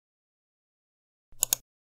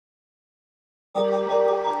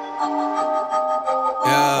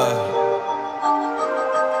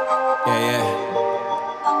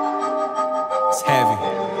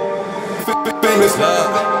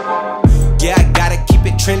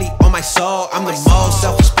trendy on my soul. I'm the most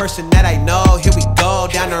selfish person that I know. Here we go,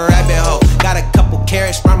 down the rabbit hole. Got a couple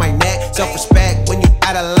carrots round my neck. Self-respect, when you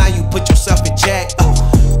out of line, you put yourself in check.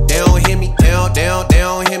 They don't hear me, they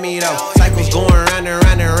don't hear me though. Cycles going round and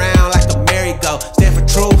round and round like a merry-go. Stand for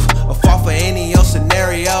truth, or fall for any old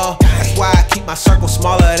scenario. That's why I keep my circle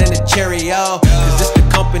smaller than a Cheerio. Cause this the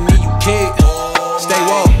company you keep. Stay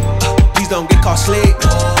woke, please don't get caught sleep.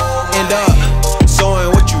 End up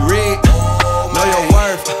sowing what you reap. Know your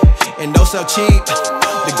worth, and don't sell cheap.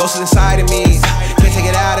 The ghost is inside of me, can't take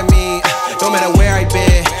it out of me. No matter where I've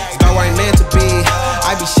been, start where I'm meant to be.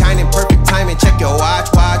 I be shining perfect timing, check your watch.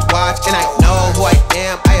 And I know who I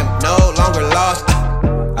am no longer lost.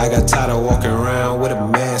 I got tired of walking around with a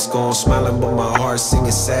mask on, smiling but my heart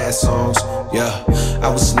singing sad songs. Yeah, I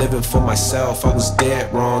was living for myself, I was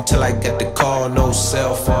dead wrong till I got the call, no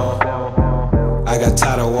cell phone. I got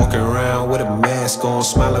tired of walking around with a mask on,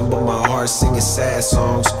 smiling but my heart singing sad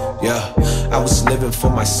songs. Yeah, I was living for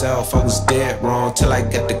myself, I was dead wrong till I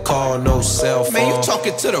got the call, no cell phone. Man, you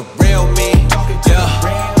talking to the real me. Yeah,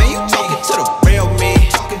 man, you talking to the real me.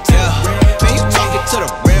 Yeah, man, you talking to the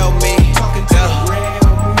real me. Yeah,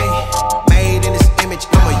 made in this image,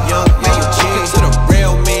 I'm a young man. You talking to the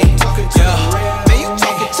real me. Yeah, man, you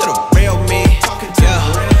talking to the real me. Yeah,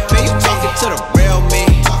 man, you talking to the real me.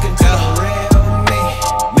 Yeah,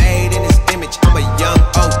 made in this image, I'm a young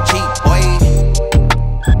OG boy.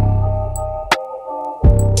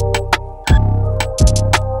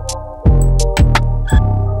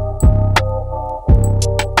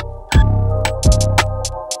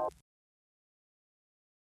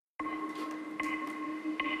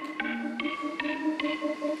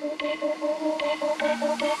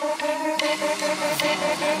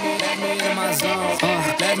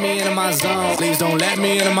 Let me into my zone. Please don't let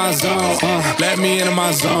me into my zone. Let me into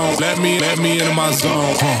my zone. Let me into my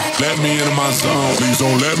zone. Let me into my zone. Please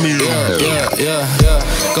don't let me in. Yeah.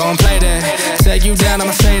 Go and play that. Take you down,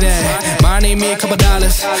 I'ma say that. Mine need me a couple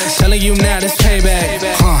dollars. Telling you now this payback.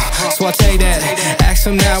 So I take that. Ask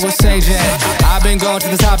them now what stage at. I've been going to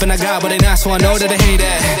the top and I got what they not, so I know that they hate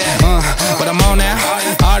that. But I'm on now.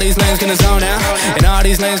 All these lanes gonna zone out. And all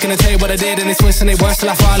these lanes gonna tell you what I did, and they twist and they worse till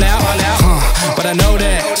I fall out. But I know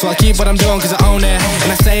that, so I keep what I'm doing cause I own that.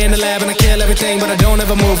 And I stay in the lab and I kill everything, but I don't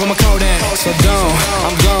ever move, I'm a Kodak. So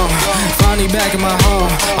I'm gone, finally back in my home.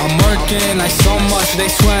 I'm working like so much, they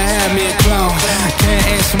swear I had me a clone. Can't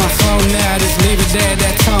answer my phone now, just leave it there,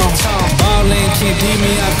 that tone. Ballin', can't beat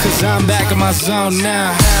me up cause I'm back in my zone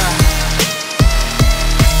now.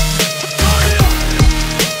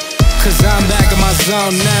 Cause I'm back in my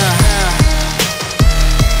zone now.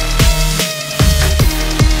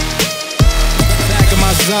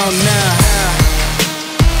 Zone now.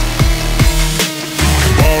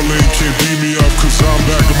 Ballin' can't beat me up cause I'm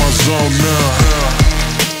back in my zone now.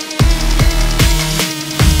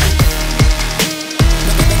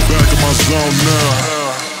 Back in my zone now.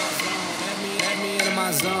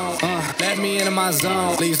 Let me into my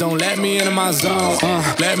zone. Please don't let me into my zone.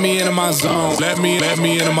 Let me into my zone. Let me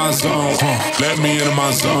into my zone. Let me into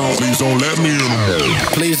my zone. Please don't let me in.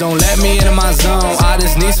 Please don't let me into my zone. I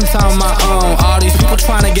just need some time of my own. All these people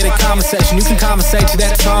trying to get a conversation, you can conversate to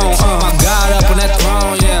that tone. My God up on that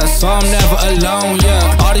throne, yeah. So I'm never alone,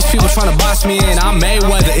 yeah. All these people trying to box me in, I'm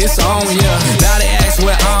Mayweather, it's on, yeah. Now they ask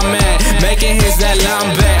where I'm at, making hits that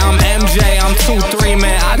line back. I'm MJ, I'm 2-3,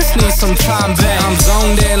 man. I just need some time back. I'm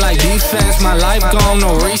zoned in like defense, my life gone,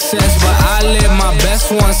 no recess. But I live my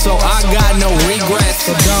best one, so I got no regrets.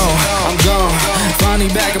 So I'm gone, finally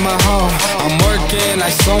back in my home. I'm working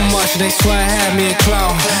like so much, they swear I had me a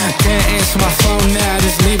clone. Can't answer my phone now,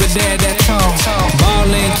 just leave it there, that tone.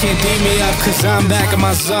 Ballin', can't beat me up cause I'm back in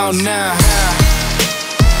my zone now.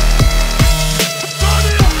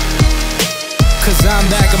 Cause I'm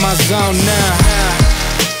back in my zone now.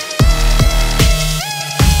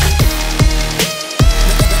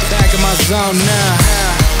 Back in my zone now.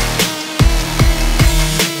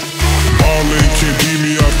 Ballin' can't beat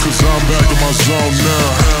me up cause I'm back in my zone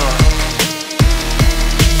now.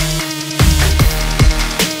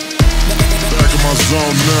 Back in my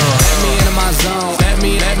zone now. Let me into my zone. Let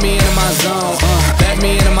me into my zone. Let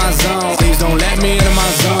me into my zone. Please don't let me into my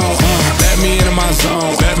zone. Let me into my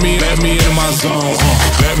zone. Let me into my zone.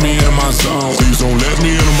 Let me into my zone. Please don't let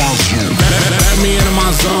me into my zone. Let me into my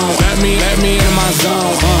zone. Let me into my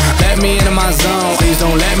zone. Let me into my zone. Please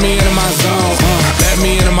don't let me into my zone. Let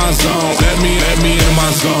me into my zone. Let me into my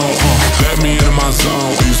zone. Let me into my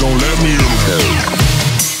zone. Please don't let me in.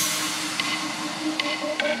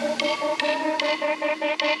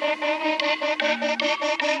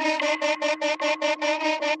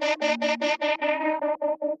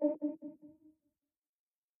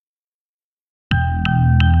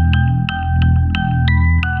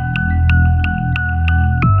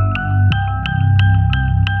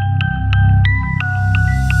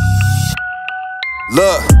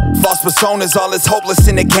 Look, false personas, all is hopeless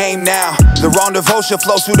in the game now. The wrong devotion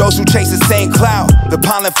flows through those who chase the same clout. The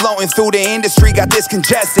pollen floating through the industry got this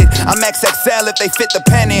congested. I'm XXL if they fit the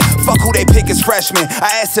pen in. Fuck who they pick as freshmen.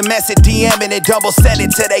 I SMS it, DM it, and double send it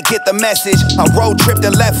till they get the message. I road tripped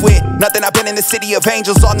and left with nothing. I've been in the city of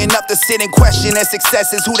angels long enough to sit and question their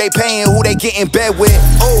successes. Who they paying, who they get in bed with.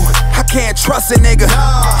 Oh, I can't trust a nigga.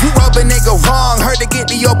 You rub a nigga wrong. Heard to get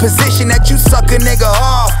to your position that you suck a nigga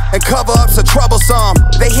off and cover up so troublesome.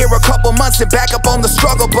 They hear a couple months and back up on the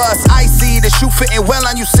struggle bus. I see the shoe fitting well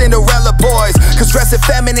on you Cinderella boys. Cause dressing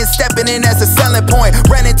feminine, stepping in as a selling point.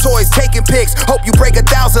 Renting toys, taking pics, hope you break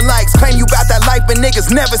 1,000 likes. Claim you got that life but niggas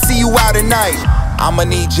never see you out at night. I'ma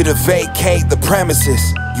need you to vacate the premises.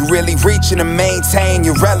 You really reaching to maintain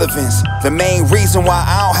your relevance. The main reason why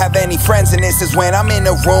I don't have any friends in this is when I'm in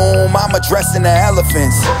the room, I'm addressing the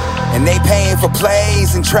elephants. And they paying for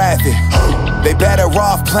plays and traffic. They better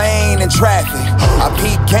off playing in traffic. I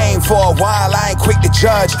peep game for a while, I ain't quick to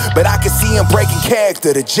judge, but I can see them breaking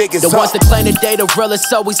character, the jig is the up. ones that claim that they the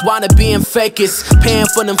realest always wanna be in fakest. Paying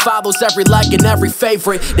for them follows, every like and every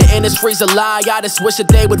favorite. The industry's a lie, I just wish that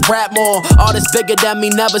they would rap more. Artists bigger than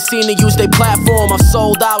me, never seen to use their platform. I've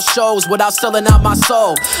sold out shows without selling out my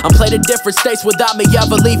soul. I'm played in different states without me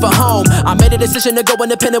ever leaving home. I made a decision to go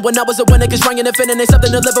independent when I was a winner, cause trying to fit in ain't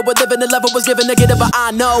something to live with. Living the level was given negative, but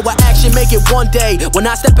I know I actually make it one day. When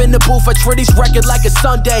I step in the booth, I treat these record like a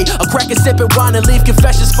Sunday. A crack and sipping wine and leave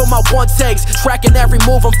confessions for my one takes. Tracking every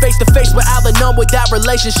move, I'm face to face with Al and none without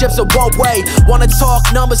relationships a one way. Wanna talk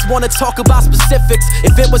numbers, wanna talk about specifics.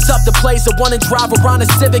 If it was up to plays, I wanna drive around a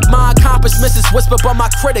Civic. My accomplishments is whispered by my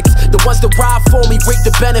critics. The ones that ride for me reap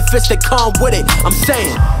the benefits that come with it. I'm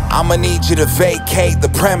saying I'ma need you to vacate the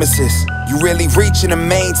premises. You really reaching to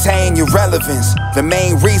maintain your relevance. The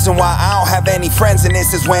main reason why I don't have any friends in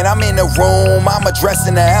this is when I'm in the room, I'm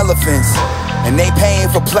addressing the elephants. And they paying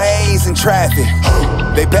for plays and traffic.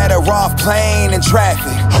 They better off playing in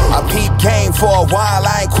traffic. I peep game for a while,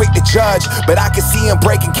 I ain't quick to judge, but I can see them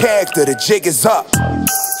breaking character, the jig is up.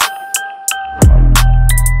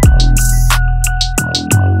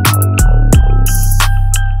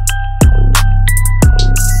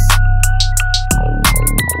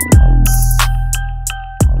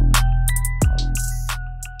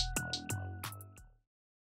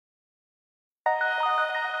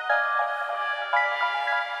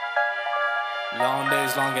 Long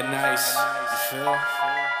days, longer nights, you feel?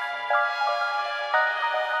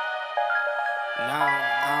 Now,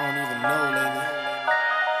 I don't even know lately.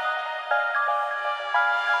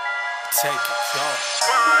 Take it, go.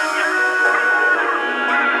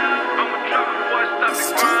 It's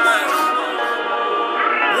too much.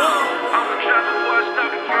 Whoa.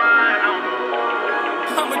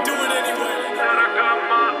 I'ma do it anyway.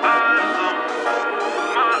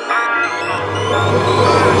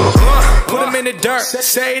 Put them in the dirt,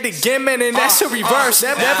 say it again, man, and that's a reverse.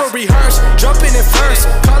 Never rehearse, jumping in first.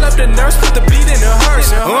 Call up the nurse, put the beat in the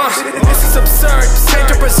hearse. This is absurd, take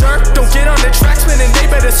a berserk. Don't get on the tracks, man, and they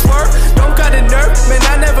better swerve. Don't got a nerve, man,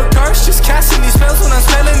 I never curse. Just casting these spells when I'm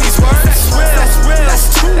spelling these words. That's real, that's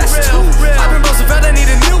too real. I've been Roosevelt, I need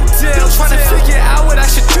a new deal. Trying to figure out what I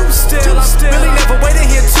should do still. I'm really never waiting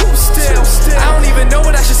here too still. I don't even know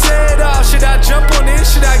what I should say at all. Should I jump on in?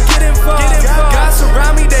 Should I get involved? Guys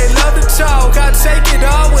around me, they love to talk. I take it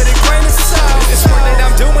all with a grain of salt. This work that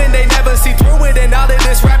I'm doing, they never see through it. And all of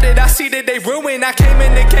this rap that I see that they ruin. I came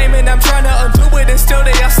in the game and I'm trying to undo it. And still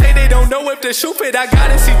they all say they don't know if the shoe fit. I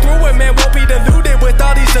gotta see through it, man, won't be deluded with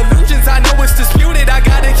all these illusions. I know it's disputed, I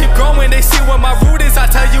gotta keep growing. They see what my root is. I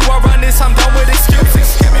tell you I run this, I'm done with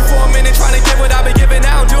excuses. Get me for a minute, trying to get what I've been giving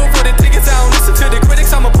out. Do it for the tickets, I don't listen to the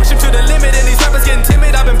critics. I'ma push them to the limit. And these rappers getting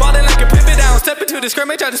timid, I've been balling like a pivot. I don't step into the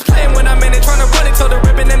scrimmage, I just play them when I'm in it. Trying to run it till the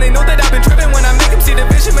ribbon. And they know that I've been tripping. When I make them see the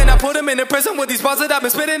vision, man, I put them in the prison with these bars that I've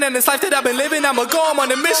been spitting. And this life that I've been living, I'ma go, I'm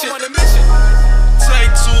on a mission.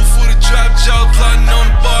 Take two for the drop, jaw plotting on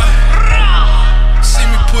the boy. See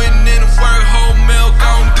me putting in the work, whole milk,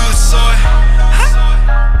 I don't do the soy.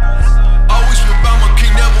 Always been about my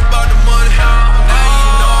king, never about the money. Now you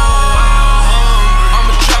know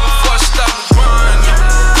I'ma drop before I stop the grind.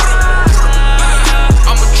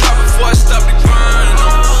 I'ma drop before I stop the grind.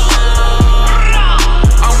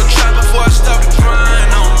 I'ma drop before I stop the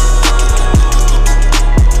grind.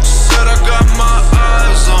 Said I got my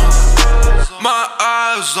eyes on. My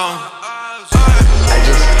eyes on. I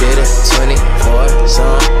just did a 24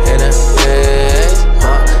 song in a bed,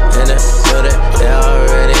 in the building, they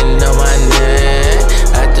already know my name.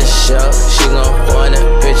 At the show, she gon' want a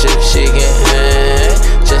picture, she can hang.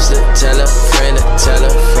 Just to tell a friend,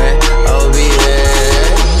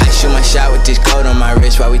 OBS. I shoot my shot with this gold on my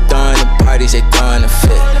wrist while we throwing the parties, they throwing the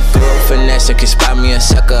you can spot me a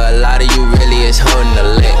sucker. A lot of you really is holding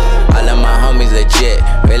the lick. All of my homies legit,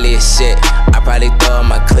 really is shit. I probably throw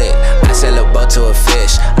in my clip. I sell a boat to a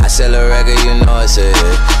fish. I sell a record, you know it's a hit.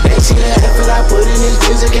 They see the effort I put in this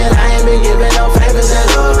music, and I ain't been giving no favors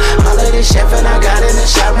at all. All of this chef and I got in the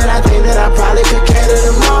shop, and I think that I probably could cater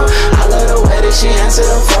them all. I love the way that she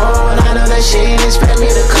answered the phone. I know that she ain't expect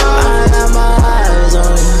me to call. I got my eyes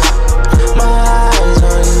on you, my eyes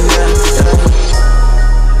on you, yeah.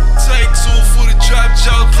 Take two for the drop,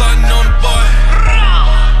 jaw plotting on the boy.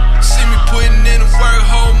 See me putting in the work,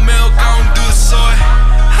 whole milk, I don't do the soy.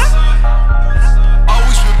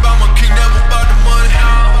 Always been about my king, never about the money.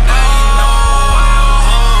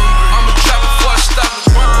 I'm a trap before I stop the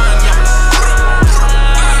grind.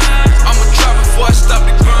 I'm a trap before I stop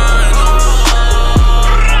the grind.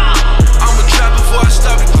 I'm a trap before I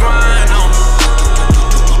stop the grind.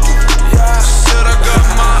 Said I got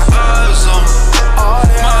my eyes on.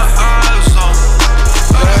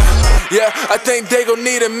 Yeah, I think they gon'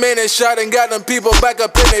 need a minute. Shot and got them people back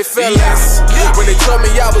up in their feelings. When they told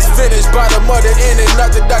me I was finished, by the mother in it,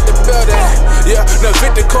 knocked it out the building. Yeah, now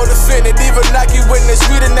Victor co-defendant, even Nike witness.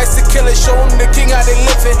 We the next to kill it, show them the king how they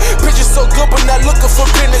living. Pictures so good, but not looking for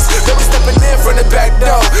business. They be stepping in from the back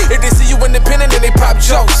door. If they see you independent, then they pop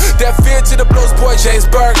jokes. That fear to the blows, boy, James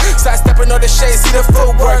Burke. Side stepping on the shade, see the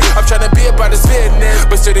footwork. I'm tryna be about this business,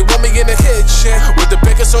 but still they want me in the kitchen with the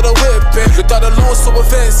bacon soda whipping. They thought the loan so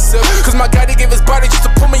offensive, cause my God, he gave his body just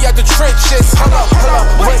to pull me out the trenches. Hold up,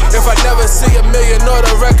 wait. If I never see a million or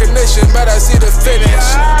the recognition, but I see the finish.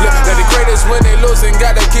 Look, now the greatest when they losing,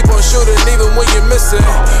 gotta keep on shooting even when you're missing.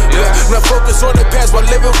 Yeah, now focus on the past while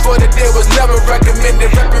living for the day was never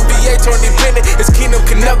recommended. Reppin' VA, Tony Bennett. His kingdom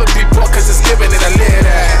can never be bought, cause it's given and I live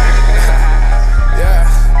that. Yeah,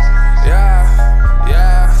 yeah,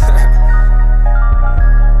 yeah.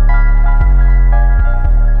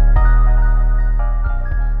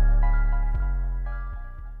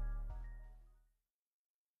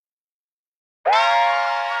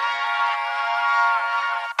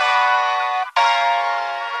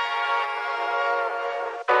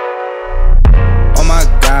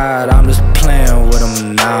 I'm just playing with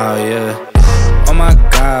them now, yeah. Oh my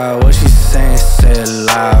God, what she saying, say it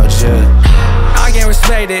loud, yeah. I can't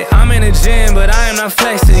respect it, I'm in the gym, but I am not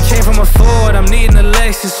flexing. Came from a Ford, I'm needing a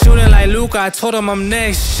Lexus. Shooting like Luke, I told him I'm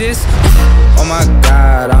next, shit. Oh my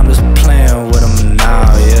God, I'm just playing with them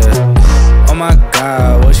now, yeah. Oh my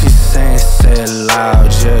God, what she saying, say it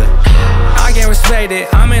loud, yeah. I can't respect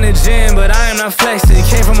it, I'm in the gym, but I am not flexing.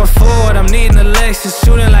 Came from a Ford, I'm needing a Lexus.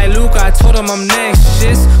 Shooting like Luke, I told him I'm next,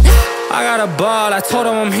 shit. I got a ball, I told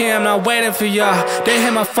them I'm here, I'm not waiting for y'all. They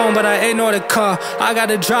hit my phone, but I ignore the call. I got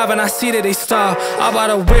the drive and I see that they stall. I bought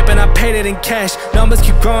a whip and I paid it in cash. Numbers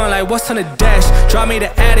keep growing like what's on the dash. Drop me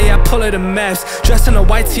the Addy, I pull it the maps. Dressed in a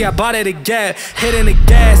white tee, I bought it a Gap. Hitting the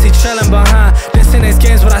gas, he trailing behind. This in his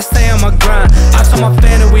games, but I stay on my grind. I told my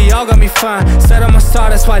fan that we all got me fine. Said I'm a star,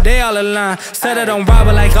 that's why they all align. Said I don't rob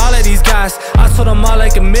it like all of these guys. I told them all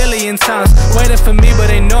like a million times. Waiting for me, but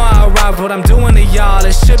they know I arrived. What I'm doing to y'all,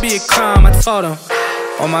 it should be a crime. I told him,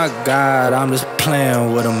 oh my God, I'm just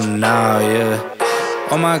playing with them now, yeah.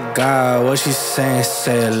 Oh my God, what she saying,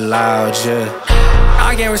 say it loud, yeah.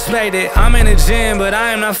 I can't respect it, I'm in the gym, but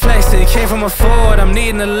I am not flexing. Came from a Ford, I'm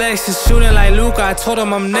needing a Lexus. Shooting like Luke, I told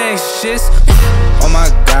him I'm next, shit. Oh my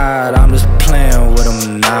God, I'm just playing with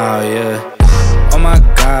them now, yeah. Oh my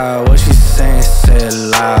God, what she saying, say it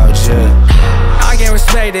loud, yeah. I can't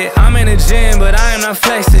respect it, I'm in the gym, but I am not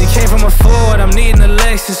flexing. Came from a Ford, I'm needing a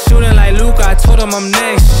Lexus. Shooting like Luke, I told him I'm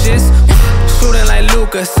next, shit. Shooting like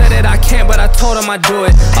Luca, said that I can't, but I told him I do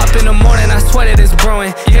it. Up in the morning, I sweat it, it's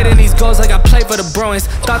brewing. Hitting these goals like I play for the Bruins.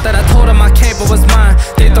 Thought that I told them I can't, but was mine.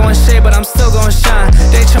 They throwing shade, but I'm still gon' shine.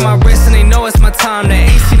 They check my wrist and they know it's my time. They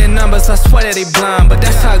ain't seen the numbers, so I swear that they blind. But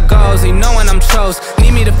that's how it goes, they knowin' I'm chose.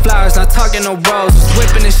 Need me the flowers, not talking no rose. Was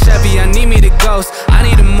whipping the Chevy, I need me the ghost. I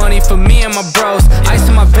need the money for me and my bros. Ice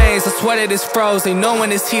in my veins, I swear that it's froze. They know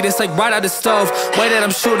when it's heat, it's like right out the stove. Way that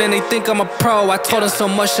I'm shooting, they think I'm a pro. I told them so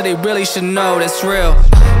much that they really should know. That's real.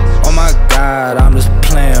 Oh my God, I'm just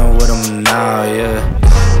playing with them now,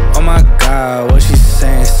 yeah. Oh my God, what she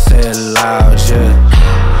saying, say it loud,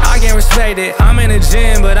 yeah. I can't respect it, I'm in the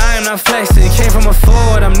gym, but I am not flexing. Came from a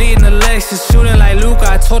Ford, I'm needing a Lexus. Shooting like Luke,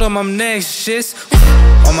 I told him I'm next, shit.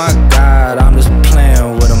 Oh my God, I'm just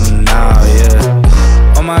playing with them now,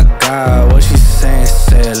 yeah. Oh my God, what she saying,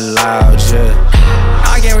 say it loud, yeah.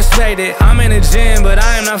 I can't respect it, I'm in the gym, but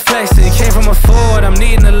I am not flexing. Came from a Ford, I'm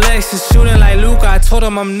needing a Lexus. Shooting like Luke, I told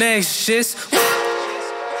him I'm next, shit.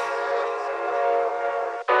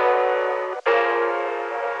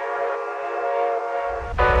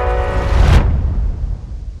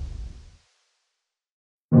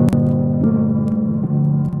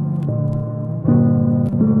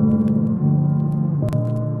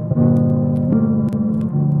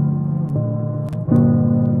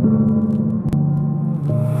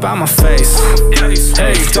 by my face.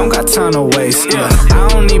 Hey, don't got time to waste. Yeah, I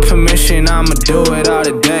don't need permission, I'ma do it all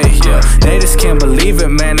today. Yeah, they just can't believe it,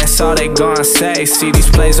 man. That's all they gon' say. See these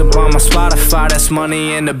plays up on my Spotify, that's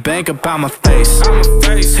money in the bank up on my face.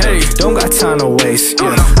 Hey, don't got time to waste.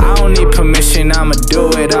 Yeah, I don't need permission, I'ma do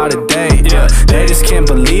it all today. Yeah, they just can't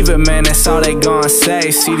believe it, man. That's all they gon'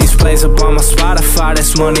 say. See these plays up on my Spotify,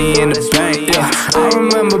 that's money in the bank. Yeah, I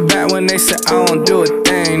remember back when they said I won't do a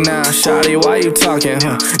thing now. Shawty, why you talking?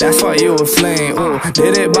 That's why you a fling. Ooh,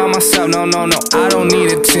 did it by myself? No, I don't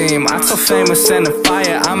need a team. I told Famous and the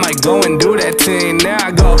Fire I might go and do that thing. There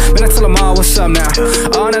I go, man, I tell them all what's up now.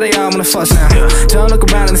 Oh, now they all wanna fuss now. Don't look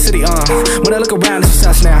around in the city, when I look around it's just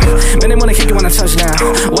us now. Man, they wanna kick it when I touch now.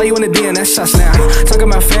 Why you in the D and that's us now? Talking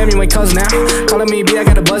about fam, you ain't cousin now. Calling me B, I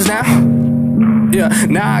got a buzz now. Yeah,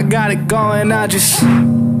 now I got it going, I just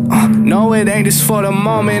no, it ain't just for the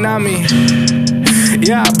moment, I mean.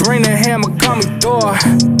 Yeah, I bring the hammer, call me Thor.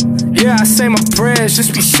 Yeah, I say my prayers,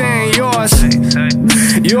 just be saying yours.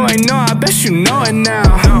 You ain't know, I bet you know it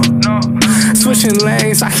now. Switching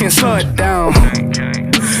lanes, I can't slow it down.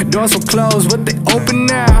 Doors were closed, but they open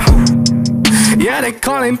now. Yeah, they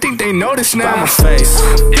call and think they notice now. By my face.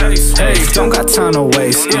 Hey, don't got time to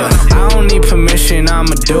waste. Yeah, I don't need permission,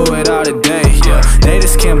 I'ma do it all today. Yeah, they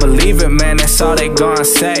just can't believe it, man. That's all they gon'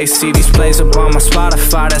 say. See these plays up on my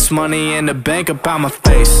Spotify, that's money in the bank up on my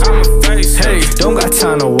face. Hey, don't got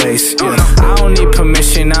time to waste. Yeah, I don't need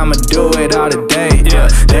permission, I'ma do it all today. Yeah,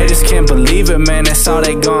 they just can't believe it, man. That's all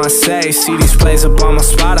they gon' say. See these plays up on my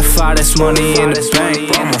Spotify, that's money in the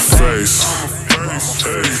bank. By my face.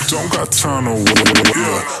 Hey, don't got time to wait.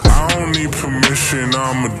 Yeah, I don't need permission,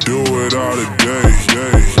 I'ma do it all today.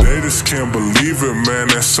 Yeah, they just can't believe it, man.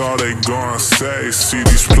 That's all they gon' say. See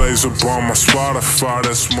these plays up on my Spotify,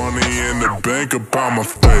 that's money in the bank up on my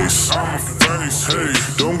face. Hey,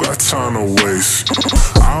 don't got time to waste.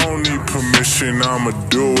 I don't need permission, I'ma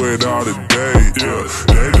do it all today. Yeah,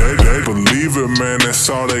 they believe it, man. That's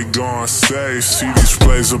all they gon' say. See these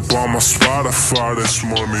plays up on my Spotify, that's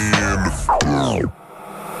money in the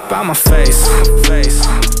by my face.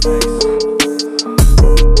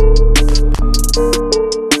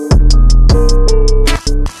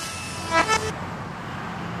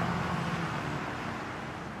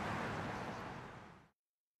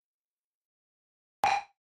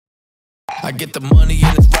 I get the money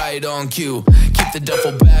and it's right on cue. Keep the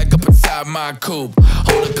duffel bag up inside my coupe.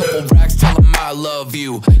 Hold a couple racks, tell them I love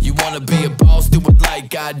you. You wanna be a boss, do it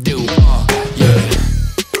like I do. Yeah.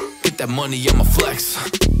 Get that money, I'ma flex.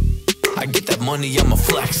 I get that money, I'ma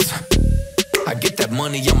flex. I get that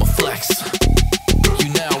money, I'ma flex. You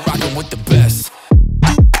now rockin' with the best.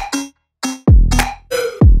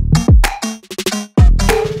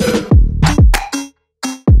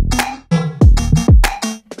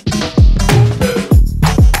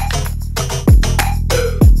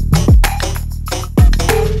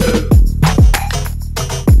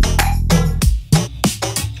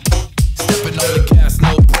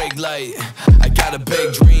 I got a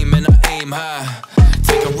big dream and I aim high.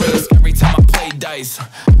 Take a risk every time I play dice.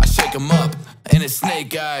 I shake 'em up and it's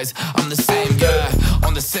snake eyes. I'm the same guy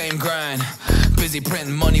on the same grind. Busy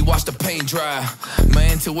printing money, watch the paint dry. My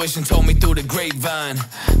intuition told me through the grapevine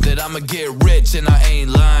that I'ma get rich and I ain't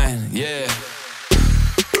lying. Yeah.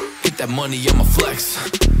 Get that money, I'ma flex.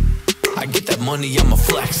 I get that money, I'ma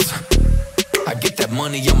flex. I get that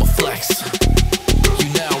money, I'ma flex. You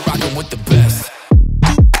now rockin' with the best.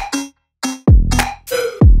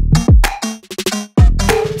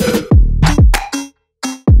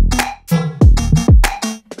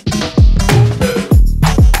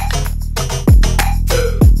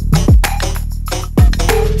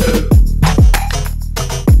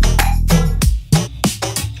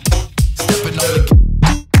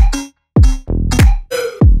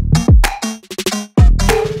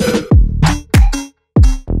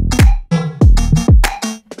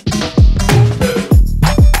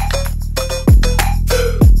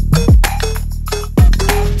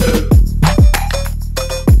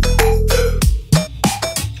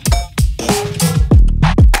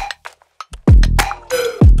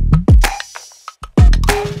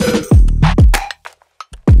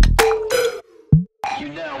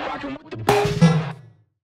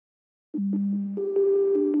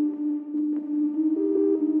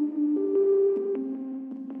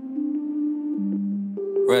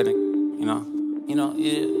 Ready,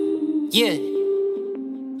 yeah.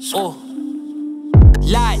 Oh,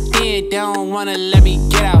 locked in, they don't wanna let me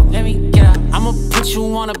get out. I'ma put you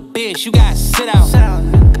on a bitch, you gotta sit out.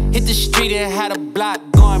 Hit the street and had a block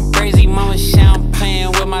going crazy. Mama sound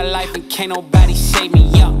playing with my life and can't nobody save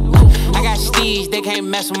me up. I got steeds, they can't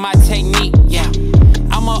mess with my technique. Yeah,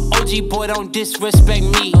 I'm I'm a OG boy, don't disrespect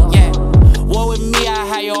me, yeah. War with me, I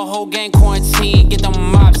had your whole gang quarantine. Get them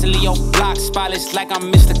mobs and leave your block spotless like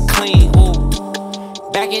I'm Mr. Clean,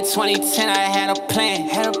 ooh. Back in 2010, I had a plan.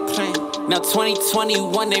 Now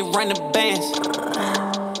 2021, they run the bands.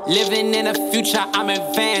 Living in the future, I'm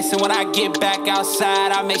advanced. And when I get back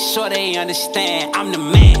outside, I make sure they understand I'm the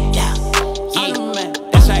man. Yeah, I'm the man.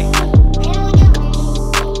 That's right.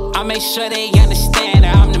 I make sure they understand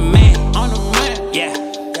that I'm the man. I'm the man. Yeah,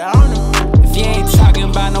 I'm the man. If you ain't talking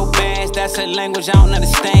about no bands, that's a language I don't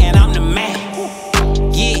understand. I'm the man.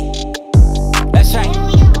 Yeah, that's right.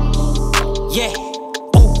 Yeah.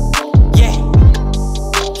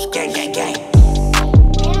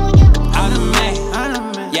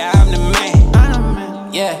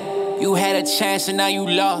 You had a chance and now you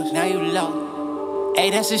lost. Hey,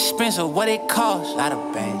 that's expensive, what it cost? Lot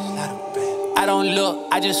of bands. I don't look,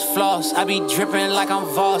 I just floss. I be dripping like I'm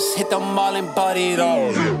Voss. Hit the mall and bought it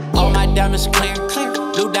all. All my diamonds clear.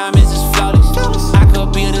 Blue diamonds is flawless. I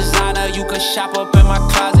could be a designer, you could shop up in my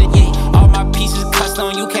closet, yeah. All my pieces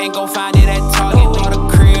custom, you can't go find it at Target. Bought a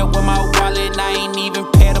crib with my wallet, and I ain't even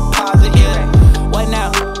pay a deposit, yeah. What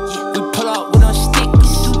now? We pull up with no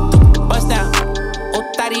sticks. Bust down. Oh,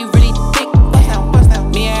 thought he really thick.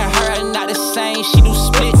 Me and her are not the same, she do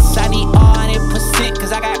splits. I need all 100%,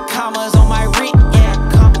 cause I got commas on my ring, yeah.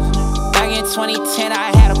 Back in 2010,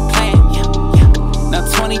 I had a plan, yeah. Now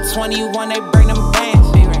 2021, they bring them bands.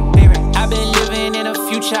 I've been living in the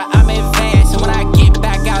future, I'm advanced. And when I get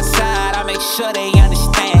back outside, I make sure they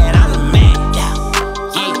understand I'm the man, yeah.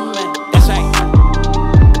 That's right.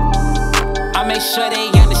 I make sure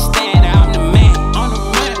they understand that I'm the man.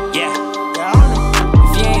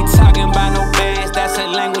 That's a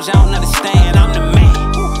language I don't understand. I'm the man.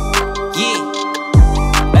 Yeah,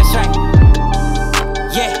 that's right.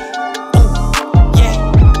 Yeah, ooh, yeah.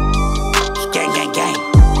 Gang.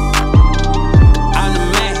 I'm the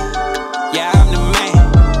man. Yeah, I'm the man.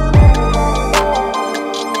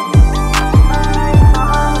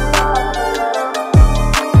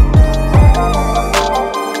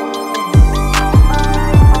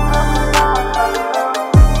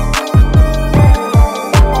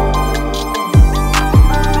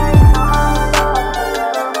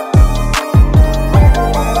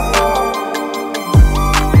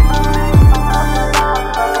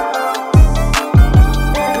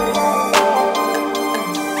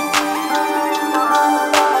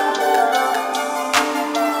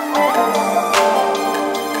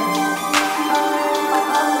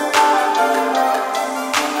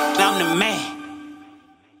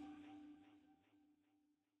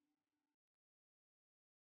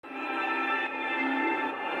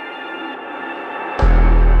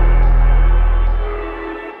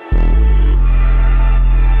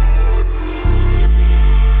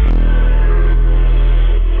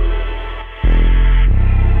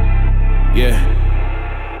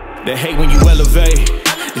 They hate when you elevate.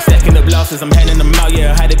 They stacking up losses, I'm handing them out,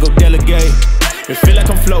 yeah, I had to go delegate. It feel like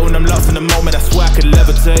I'm floating, I'm lost in the moment, I swear I could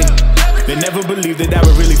levitate. They never believed that I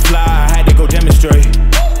would really fly, I had to go demonstrate.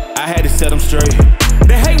 I had to set them straight.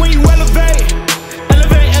 They hate when you elevate.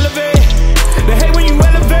 They hate when you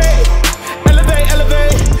elevate.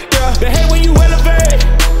 Yeah. They hate when you elevate.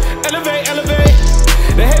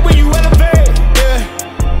 They hate when you elevate. Yeah.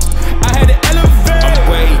 I had to elevate.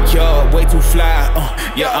 I'm way too fly.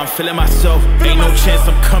 Yeah, I'm feeling myself. Ain't no chance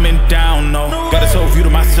I'm coming down, no. Got this whole view to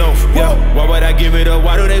myself, yeah. Why would I give it up?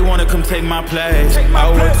 Why do they wanna come take my place?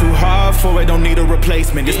 I work too hard for it, don't need a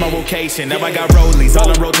replacement. This my vocation, now I got rollies,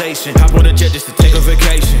 all in rotation. Hop on a jet just to take a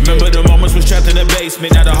vacation. Remember the moments was trapped in the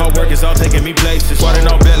basement. Now the hard work is all taking me places. Water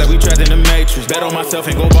no bed like we trapped in the matrix. Bet on myself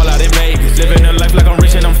and go ball out in Vegas. Living a life like I'm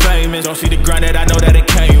rich and I'm famous. Don't see the grind that I know that it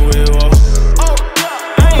came with, oh.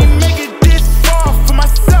 I ain't make it this far for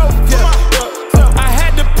myself, yeah.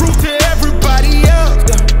 Prove to everybody else,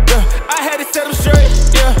 I had to set them straight,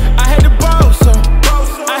 yeah. I had to boss, so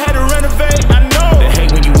I had to renovate, I know. They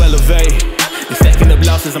hate when you elevate. They stacking up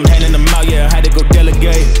losses, I'm handing them out, yeah, I had to go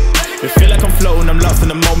delegate. It feel like I'm floating, I'm lost in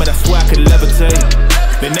the moment, I swear I could levitate.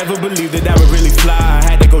 They never believed that I would really fly, I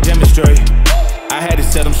had to go demonstrate. I had to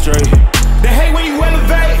set them straight. They hate when you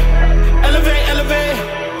elevate.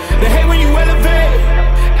 They hate when you elevate.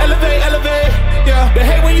 Yeah. They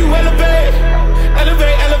hate when you elevate.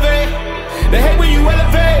 They hate when you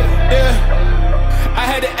elevate, yeah. I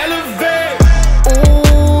had to elevate.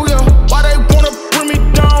 Ooh, yeah. Why they wanna bring me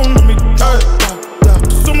down?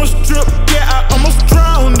 So much drip, yeah, I almost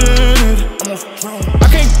drowned in it. I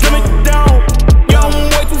can't dim it down. Yeah, I'm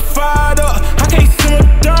way too fired up. I can't simmer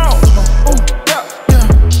down. Ooh,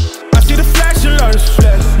 yeah. I see the flashing lights.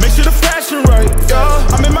 Make sure the fashion right,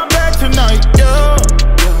 yeah. I'm in my bag tonight, yeah.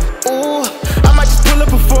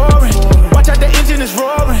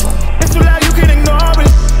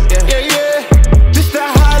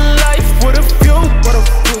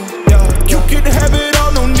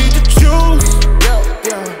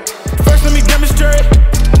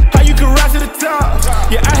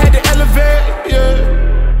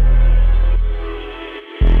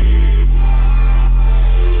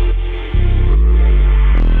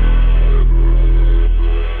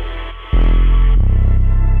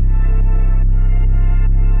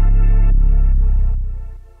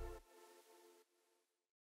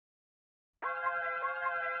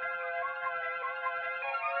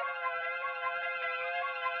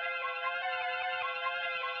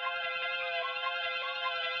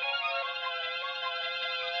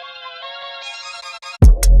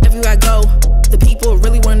 wherever I go. The people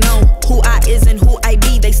really wanna know who I is and who I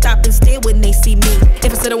be. They stop and stare when they see me.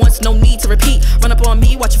 If I said it once, no need to repeat. Run up on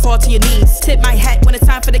me, watch you fall to your knees. Tip my hat when it's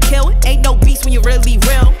time for the kill. Ain't no beast when you're really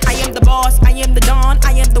real. I am the boss, I am the Don.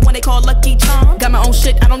 I am the one they call Lucky Charm. Got my own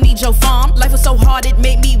shit, I don't need your farm. Life was so hard, it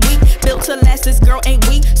made me weak. Built to last, this girl ain't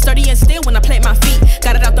weak. Sturdy and still when I plant my feet.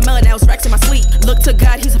 Got it out the mud, now it's racks in my sleep. Look to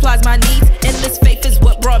God, he supplies my needs. Endless faith is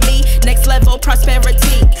what brought me next level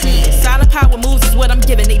prosperity. Silent power moves is what I'm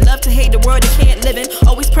giving. They love to hate the world they can't live in.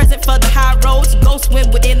 Always present for the high roads. Go swim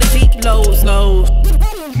within the deep lows. Low.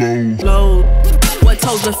 What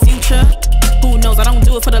told the future? Who knows? I don't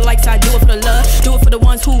do it for the likes, I do it for the love. Do it for the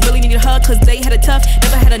ones who really need a hug, cause they had it tough,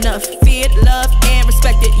 never had enough. Feared, loved, and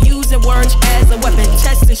respected. Using words as a weapon.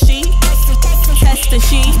 Test and she.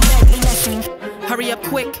 Hurry up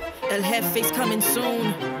quick, El Jefe's coming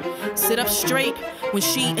soon. Sit up straight when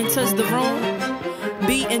she enters the room.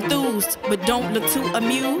 Be enthused, but don't look too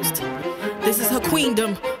amused. This is her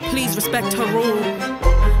queendom, please respect her rule.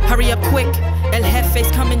 Hurry up quick, El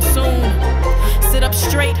Jefe's coming soon. Sit up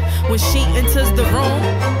straight when she enters the room.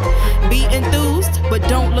 Be enthused, but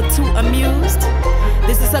don't look too amused.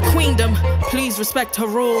 This is her queendom, please respect her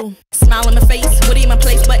rule. Smile in my face, witty in my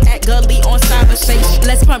place, but act gully on cyberspace.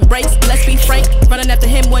 Let's pump brakes, let's be frank. Running after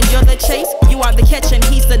him when you're the chase. You are the catch and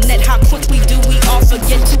he's the net. How quickly do we all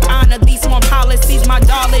forget to honor these small policies, my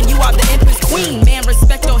darling? You are the empress queen. Man,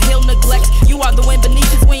 respect or he'll neglect. You are the wind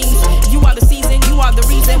beneath his wings. You are the season, you are the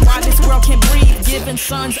reason why this world can breathe. Giving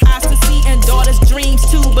sons eyes to see and daughters dreams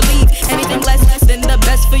to believe. Anything less than the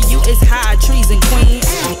best for you is high treason, queen.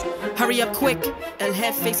 Hurry up quick, El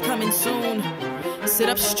Jefe's coming soon. Sit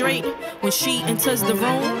up straight when she enters the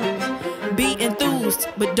room. Be enthused,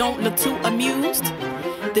 but don't look too amused.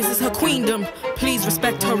 This is her queendom, please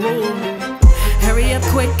respect her rule. Hurry up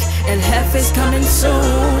quick, El Jefe's coming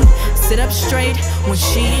soon. Sit up straight when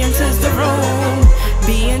she enters the room.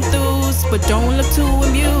 Be enthused, but don't look too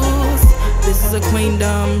amused. This is her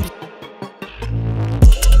queendom.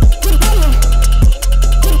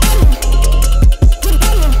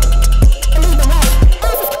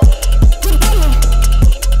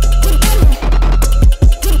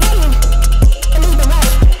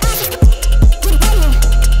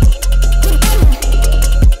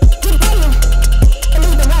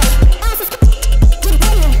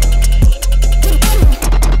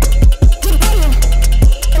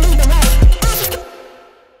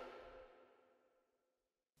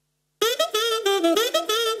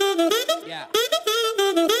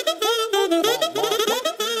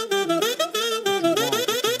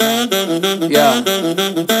 Yeah.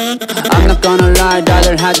 I'm not gonna lie,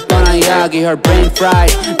 다들 하지 뻔한 이야기. Her brain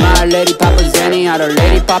fried. My lady papa Zenny, other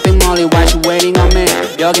lady popping Molly. Why she waiting on me?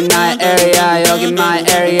 여기 나의 area, 여기 my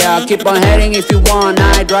area. Keep on heading if you want.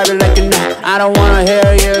 I drive it like you know. I don't wanna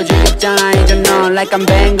hear you. 지겹잖아 이제 넌 like I'm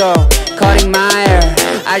Bango. Cutting my hair.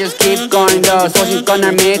 I just keep going though. 소신껏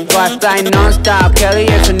날 믿고 I fly non-stop.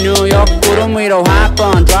 캘리에서 뉴욕 구름 위로 hop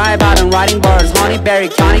on. Drive out and riding birds. Honeyberry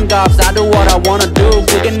counting gobs. I do what I wanna do.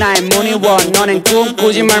 그게 나의 무늬원. 너넨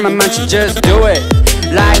꿈꾸지 말만 많지. Just do it.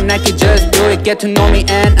 Like Nike, just do it. Get to know me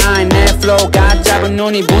and I 내 flow가 짧은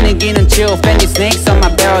눈이 분위기는 chill. Fendi snakes on my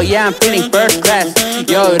belt. Yeah, I'm feeling first class.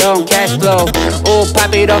 Yo, don't cash flow. Ooh,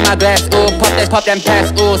 pop it on my glass. Ooh, pop that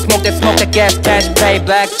pass. Ooh, smoke that gas. Cash pay,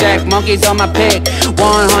 blackjack. Monkeys on my pick.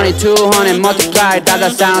 100, 200, multiply. Dollar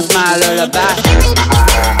sounds my lullaby.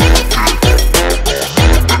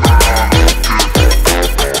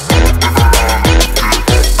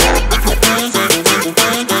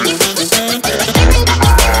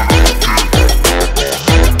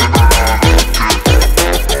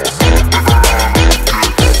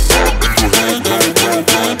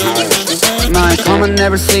 Come on,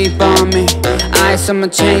 never sleep on me. Eyes on my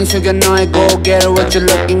chain, 숙여 너의 고개를. What you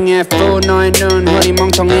looking at, fool? 너의 눈 허리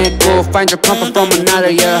멍청했고. Find your comfort from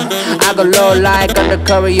another, yeah. I go low like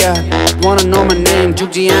undercover, yeah. Wanna know my name,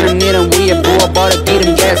 죽지 않은 일은 위에 부어버려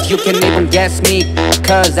기름. Yes, you can even guess me,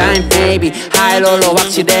 cause I'm baby. High low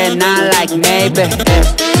확실해, not like maybe.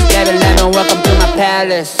 Baby, let me welcome to my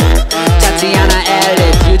palace. 찾지 않아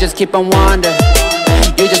Alice, you just keep on wonder.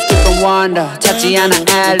 You just keep on wonder. 찾지 않아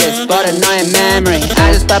Alice, but 너의 memory.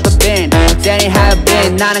 I just pop a bin. Danny, how you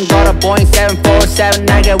been? 나는 걸어 Boeing 747.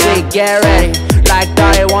 I get weak, get ready. Like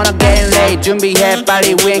I wanna get late. 준비해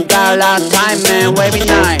빨리. We ain't got a lot of time, man. Wavy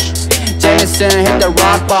night. Jameson hit the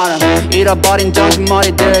rock bottom. 잃어버린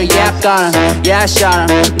정신머리들. Yeah, I got 'em. Yeah, I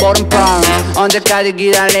shot 'em. 모든 problems. 언제까지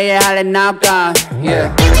기다려야 할래 now gone.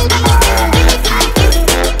 Yeah.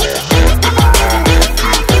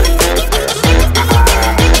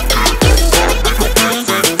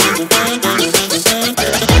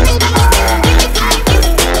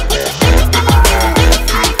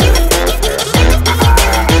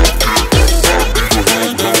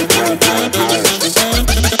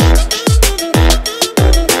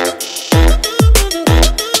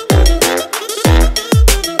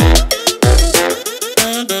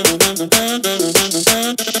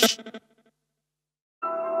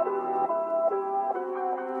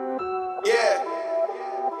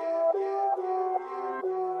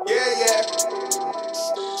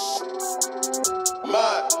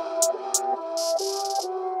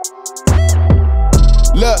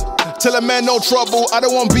 tell a man no trouble, I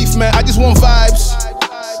don't want beef, man, I just want vibes.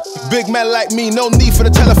 Big man like me, no need for the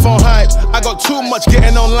telephone hype. I got too much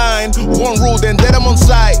getting online. One rule, then dead I'm on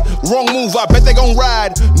site. Wrong move, I bet they gon'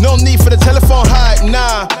 ride. No need for the telephone hype,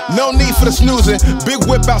 nah. No need for the snoozing. Big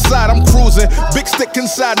whip outside, I'm cruising. Big stick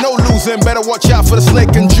inside, no losing. Better watch out for the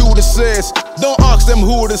snake and Judas is. Don't ask them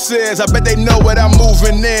who this is. I bet they know what I'm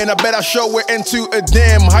moving in. I bet I show it into a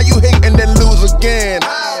dim. How you hate and then lose again?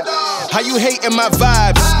 How you hating my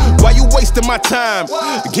vibes? Why you wasting my time?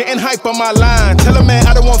 Getting hype on my line. Tell a man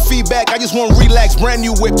I don't want feedback, I just want relax. Brand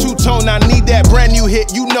new whip, two-tone, I need that brand new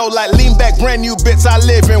hit. You know, like lean back, brand new bits I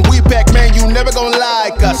live in. We pack, man, you never gon'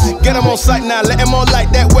 like us. Get them on sight now, let them on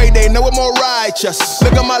light. That way they know I'm more righteous.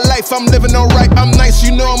 Look at my life, I'm living alright. I'm nice,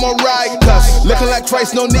 you know I'm alright. Cause looking like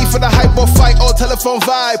Christ, no need for the hype or fight or telephone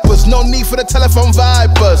vipers. No need for the telephone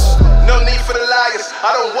vipers. No need for the liars.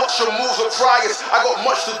 I don't watch your moves or priors. I got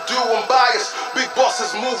much to do, I'm biased. Big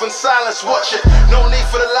bosses move in silence, watch it. No need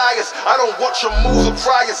for the liars. I don't watch your moves or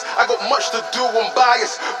priors. I got much to do, I'm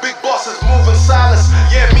biased. Big bosses move in silence.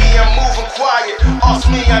 Yeah, me, I'm moving quiet. Ask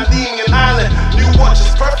me, I need an island. New watch is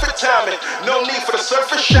perfect timing. No need for the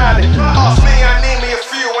surface shining. Ask me, I need me a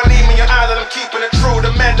few. I need me an island. I'm keeping it true. The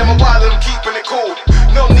man, I'm a wild, I'm keeping it cool.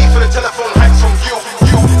 No need for the telephone hype from you.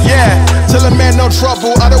 Yeah, tell a man no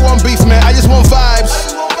trouble. I don't want beef, man. I just want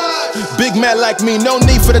vibes. Big man like me, no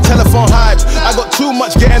need for the telephone hype. I got too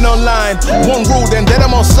much getting online. One rule, then dead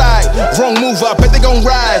I'm on site. Wrong move, I bet they gon'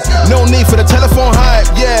 ride. No need for the telephone hype,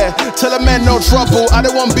 yeah. Tell a man no trouble, I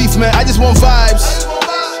don't want beef, man, I just want vibes.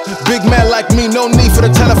 Big man like me, no need for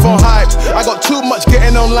the telephone hype. I got too much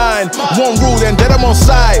getting online. One rule, then dead I'm on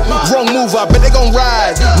site. Wrong move, I bet they gon'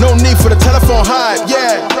 ride. No need for the telephone hype,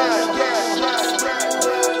 yeah.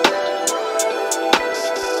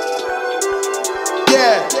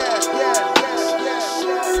 Yeah.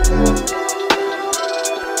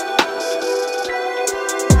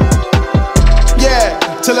 Yeah,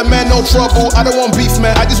 tell a man no trouble, I don't want beef,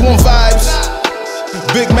 man, I just want vibes.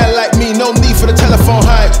 Big man like me, no need for the telephone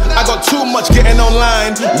hype. I got too much getting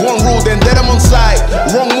online. One rule, then dead I'm on site.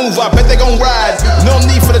 Wrong move, I bet they gon' ride. No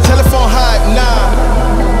need for the telephone hype,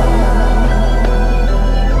 nah.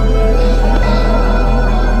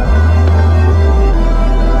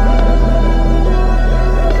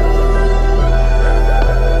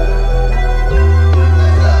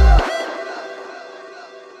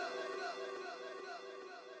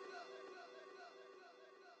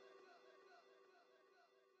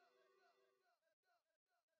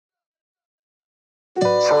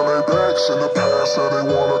 Turn their backs in the past, now they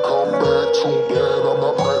wanna come back. Too bad, I'm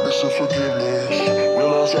not practicing forgiveness.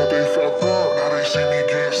 Realize that they fucked up, now they see me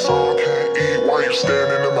get some. Can't eat while you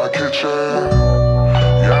standing in my kitchen.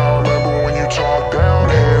 Yeah, I remember when you talked down,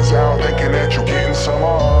 hands out, thinking that you getting some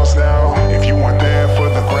odds now. If you weren't there for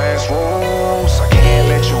the grassroots, I can't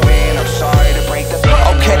let you in, I'm sorry to break the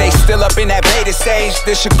band. Okay, they still up in that beta stage,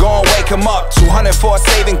 this should go and wake them up. 200 for a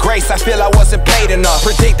saving grace, I feel I wasn't paid enough.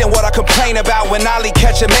 Predicting what I complain about when Ollie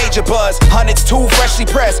catch a major buzz. Hundreds too freshly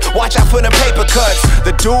pressed, watch out for the paper cuts.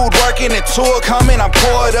 The dude working, the tour coming, I'm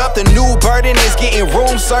poured up. The new burden is getting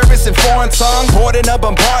room service in foreign tongue. Boarding a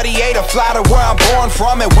Bombardier to fly to where I'm born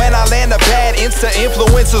from. And when I land a bad Insta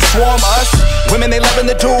influencers swarm us. Women, they loving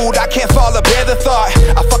the dude, I can't fall or bear the thought.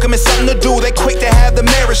 I fuck them in something to do, they quick to have the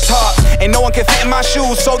marriage talk. And no one can fit in my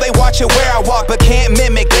shoes, so they watch it where I walk, but can't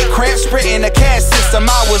mimic. They cramp sprinting the cash system,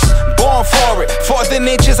 I was born for it. 4th and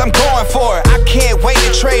inches, I'm going for it. I can't wait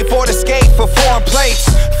to trade for the skate for foreign plates.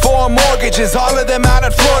 Foreign mortgages, all of them out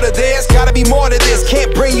in Florida. There's gotta be more to this,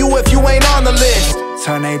 can't bring you if you ain't on the list.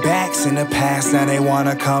 Turn their backs in the past, now they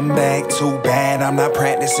wanna come back. Too bad, I'm not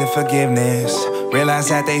practicing forgiveness. Realize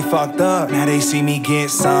that they fucked up, now they see me get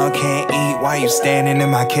some. Can't eat while you standing in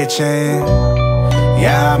my kitchen.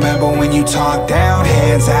 Yeah, I remember when you talked down,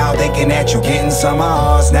 hands out, thinking that you getting some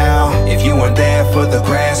odds now. If you weren't there for the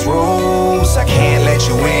grassroots, I can't let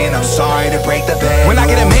you in, I'm sorry to break the band. When I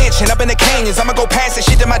get a mansion up in the canyons, I'ma go pass this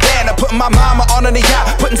shit to my dad. I'm putting my mama on the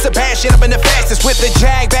yacht, putting Sebastian up in the fastest. With the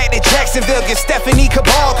jag back to Jacksonville, get Stephanie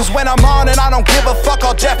Cabal. Cause when I'm on and I don't give a fuck,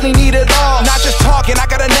 I'll definitely need it all. Not just talking, I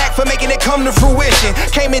got a knack for making it come to fruition.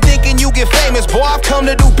 Came in thinking you get famous, boy, I've come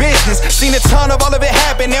to do business. Seen a ton of all of it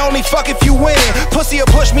happen, they only fuck if you winning. Pussy or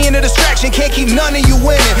push me into distraction, can't keep none of you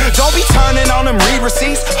winning. Don't be turning on them read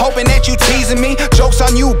receipts, hoping that you teasing me. Jokes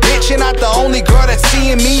on you, bitch, and not the only girl that's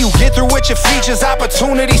seeing me. You get through with your features,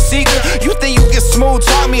 opportunity seeker. You think you get smooth,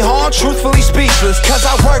 talk me hard, truthfully speechless. Cause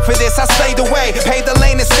I work for this, I stayed away, paid the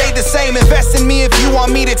lane and stayed the same. Invest in me if you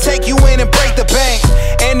want me to take you in and break the bank.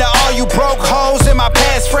 And to all you broke hoes and my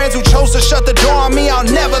past friends who chose to shut the door on me, I'll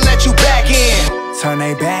never let you back in. Turn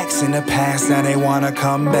their backs in the past, now they wanna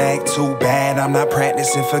come back. Too bad I'm not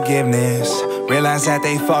practicing forgiveness. Realize that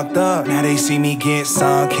they fucked up, now they see me get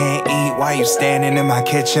some. Can't eat while you standing in my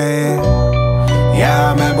kitchen. Yeah,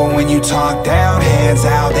 I remember when you talked down, hands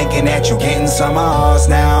out, thinking that you getting some of ours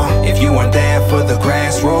now. If you weren't there for the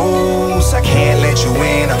grass rules, I can't let you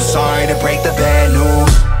in, I'm sorry to break the bad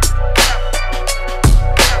news.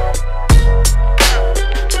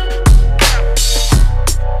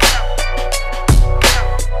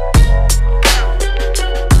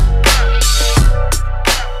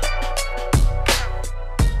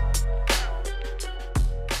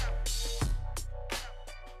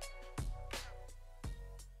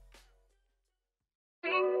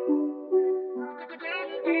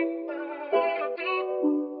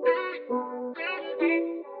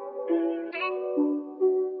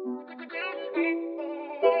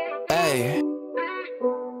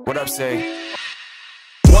 What up, say?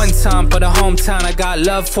 One time for the hometown, I got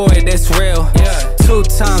love for it, that's real. Yeah. 2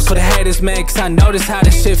 times for the haters, man, cause I notice how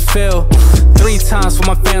this shit feel. 3 times for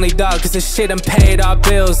my family, dog, cause this shit done paid our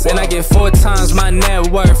bills. And I get 4 times my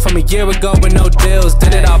net worth from a year ago with no deals.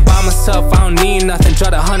 Did it all by myself, I don't need nothing.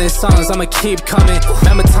 Dropped 100 songs, I'ma keep coming.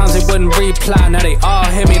 Remember times they wouldn't reply, now they all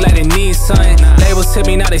hit me like they need something. Labels hit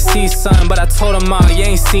me, now they see something, but I told them all, you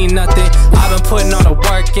ain't seen nothing. I've been putting all the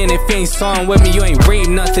work in, if you ain't sawing with me, you ain't read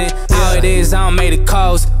nothing. How it is, I don't make the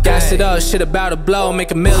calls. Gas it up, shit about to blow,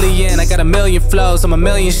 make 1 million. I got 1 million flows, I'm 1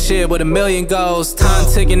 million shit with 1 million goals. Time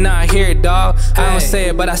ticking, now I hear it, dawg. I don't say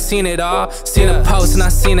it, but I seen it all. Seen the post and I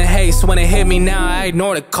seen the hate, so when it hit me now, I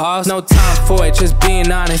ignore the calls. No time for it, just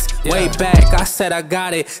being honest. Way back, I said I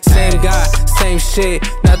got it. Same guy, same shit,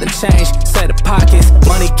 nothing changed. Set the pockets,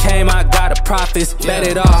 money came, I got the profits. Bet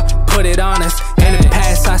it all, put it on us. In the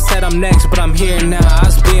past, I said I'm next, but I'm here now, I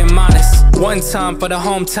was being modest. 1 time for the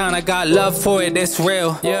hometown, I got love for it, that's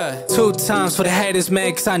real. 2 times for the haters,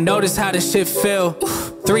 man, cause I notice how this shit feel.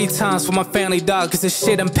 3 times for my family, dog, cause this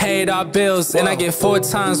shit done paid our bills. And I get 4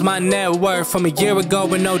 times my net worth from a year ago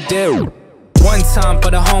with no deal. 1 time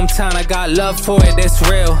for the hometown, I got love for it, that's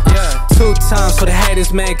real. 2 times for the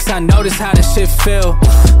haters, man, cause I notice how this shit feel.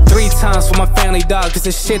 3 times for my family, dog, cause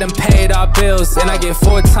this shit done paid our bills. And I get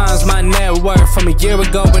 4 times my net worth from a year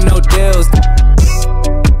ago with no deals.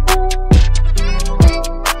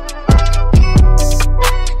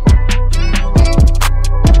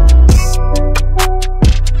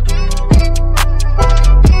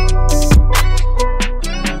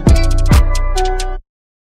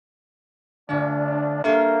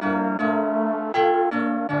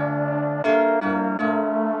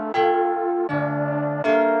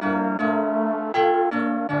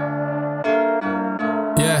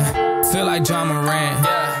 Feel like John Moran,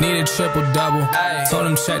 need a triple-double. Told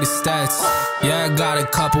him check the stats, yeah, I got a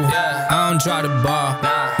couple. I don't draw the ball,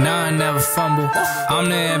 now I never fumble. I'm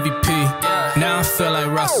the MVP, now I feel like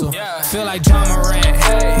Russell. Feel like John Moran,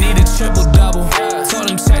 need a triple-double. Told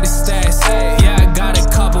him check the stats, yeah, I got a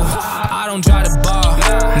couple. I don't draw the ball,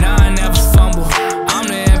 now I never fumble. I'm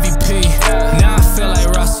the MVP, now I feel like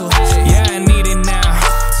Russell. Yeah, I need it now,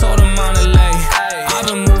 told him on the lay. I've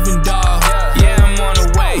been moving, dog, yeah, I'm on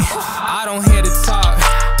the way. I don't hear the talk,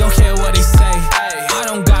 don't care what they say. I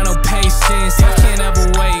don't got no patience, I can't ever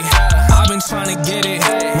wait. I've been trying to get it,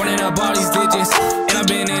 running up all these digits. And I've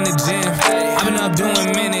been in the gym, I've been up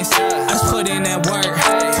doing minutes. I just put in that work,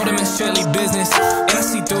 told them it's strictly business. And I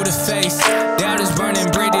see through the face, they all just burning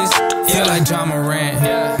bridges. Feel like John Moran,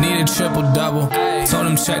 need a triple-double. Told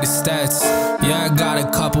him check the stats, yeah, I got a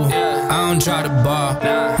couple. I don't draw the ball,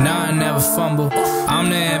 now I never fumble. I'm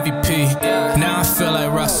the MVP, now I feel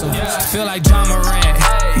like Russell. Feel like John Moran,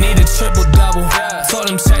 need a triple-double. Told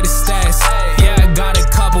him check the stats, yeah, I got a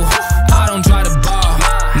couple. I don't draw the ball,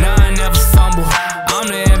 now I never fumble. I'm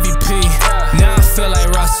the MVP, now I feel like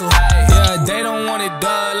Russell. Yeah, they don't want it,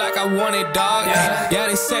 dog, like I want it, dog. Yeah,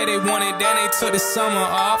 they say they want it, then they took the summer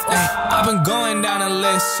off. I've been going down the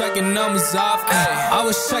list, checking numbers off. I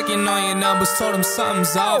was checking on your numbers, told them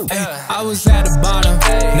something's off. I was at the bottom,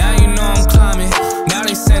 now you know I'm climbing. Now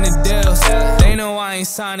they sending deals, they know I ain't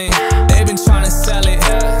signing. They been trying to sell it,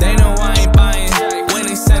 they know I ain't buying. When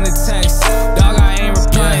they send a text, dog, I ain't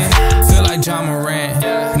replying. Feel like John Moran,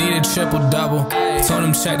 need a triple-double. Told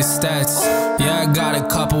him check the stats, yeah, I got a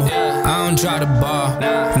couple. I don't draw the ball,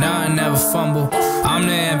 now I never fumble. I'm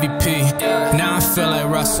the MVP, now I feel like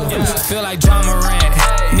Russell. Feel like John Moran,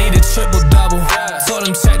 need a triple-double. Told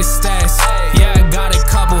him check the stats, yeah, I got a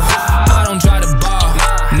couple. I don't draw the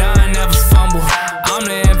ball, now I never fumble. I'm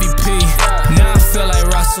the MVP, now I feel like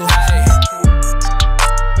Russell.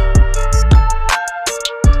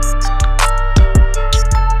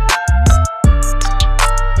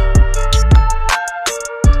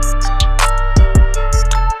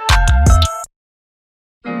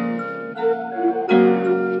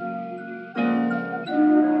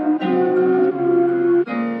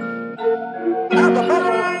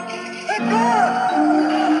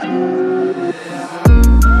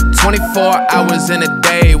 24 hours in a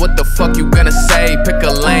day, what the fuck you gonna say? Pick a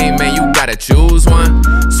lane, man, you gotta choose one.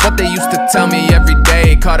 It's what they used to tell me every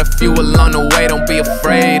day. Caught a few along the way, don't be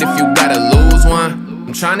afraid if you gotta lose one.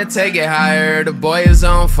 I'm trying to take it higher, the boy is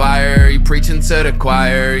on fire. You preaching to the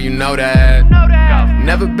choir, you know that.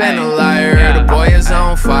 Never been a liar, the boy is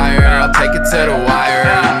on fire. I'll take it to the wire,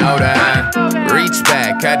 you know that. Reach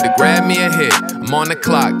back, had to grab me a hit. I'm on the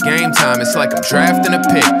clock, game time, it's like I'm drafting a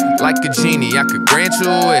pick. Like a genie, I could grant you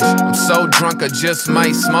a wish. I'm so drunk, I just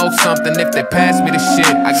might smoke something if they pass me the shit.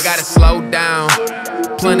 I gotta slow down,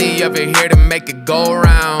 plenty of it here to make it go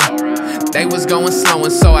around. They was going slow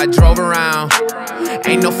and so I drove around.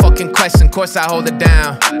 Ain't no fucking question, course I hold it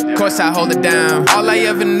down. Course I hold it down. All I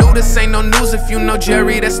ever knew, this ain't no news. If you know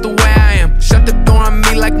Jerry, that's the way I am. Shut the door on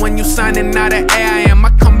me like when you signing out of AIM. I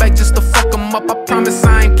come back just to fuck them up, I promise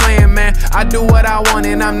I ain't playing, man. I do what I want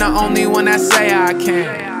and I'm the only one that say I can.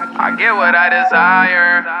 I get what I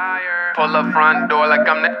desire. Pull up front door like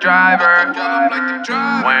I'm the driver.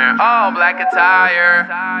 Wearing all black attire.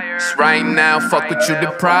 Just right now, fuck what you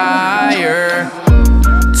did prior.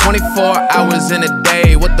 24 hours in a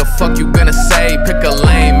day, what the fuck you gonna say? Pick a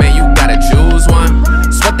lane, man, you gotta choose one.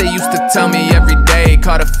 It's what they used to tell me every day.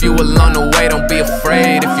 Caught a few along the way, don't be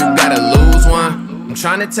afraid if you gotta lose one. I'm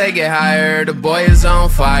trying to take it higher, the boy is on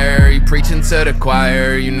fire. You preaching to the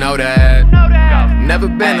choir, you know that. Never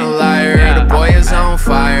been a liar, the boy is on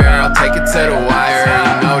fire. I'll take it to the wire,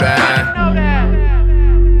 you know that.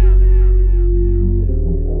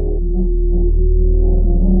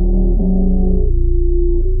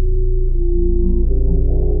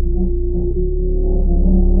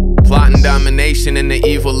 Plotting domination in the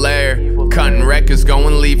evil lair. Cutting records, go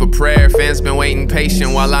and leave a prayer. Fans been waiting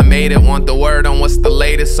patient while I made it. Want the word on what's the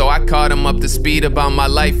latest, so I caught him up to speed about my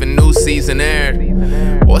life and new season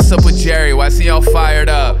aired. What's up with Jerry? Why's he all fired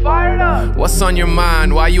up? What's on your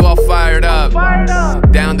mind? Why you all fired up?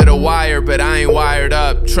 Down to the wire, but I ain't wired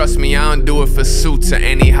up. Trust me, I don't do it for suits or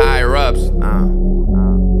any higher ups.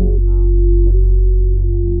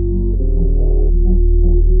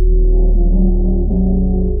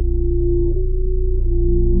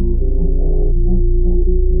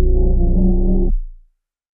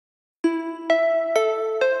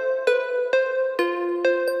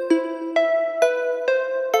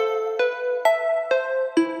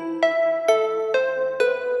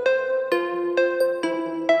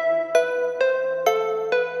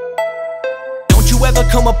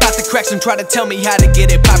 Come up out the cracks and try to tell me how to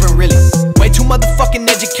get it poppin' really. Way too motherfucking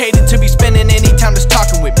educated to be spending any time just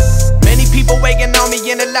talking with me. Many people waiting on me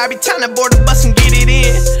in the lobby, time to board the bus and get it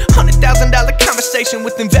in. $100,000 conversation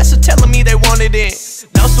with investors telling me they want it in.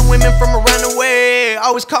 Know some women from around the way,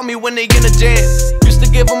 always call me when they in a jam. Used to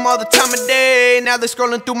give them all the time of day, now they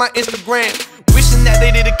scrolling through my Instagram. Wishing that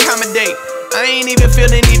they did accommodate, I ain't even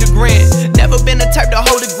feeling either grand. Never been the type to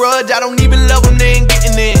hold a grudge, I don't even love them, they ain't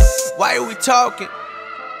getting in. Why are we talking?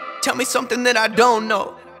 Tell me something that I don't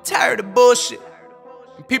know. Tired of bullshit.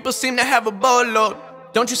 People seem to have a boatload.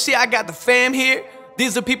 Don't you see I got the fam here?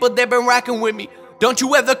 These are people that been rocking with me. Don't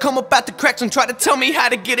you ever come up out the cracks and try to tell me how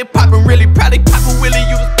to get it poppin' really. Probably pop a willy,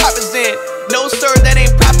 you was poppin' Zen. No sir, that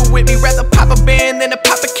ain't proper with me. Rather pop a band than to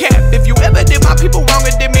pop a cap. If you ever did my people wrong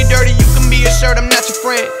or did me dirty, you can be assured I'm not your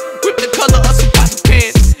friend. Whip the color of some pots of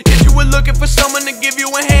pants. If you were looking for someone to give you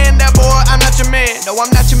a hand, that boy, I'm not your man. No,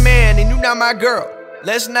 I'm not your man, and you not my girl.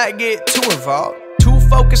 Let's not get too involved. Too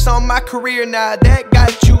focused on my career now, that got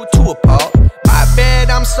you too appalled. My bad,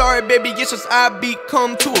 I'm sorry, baby, it's just I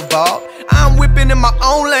become too evolved. I'm whipping in my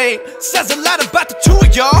own lane, says a lot about the two of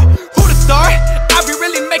y'all. Who'da thought I'd be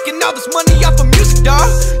really making all this money off of music, dawg?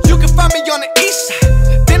 You can find me on the east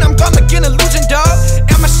side, then I'm gonna get an illusion, dawg.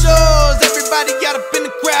 At my shows, everybody got up in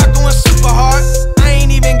the crowd going super hard. I ain't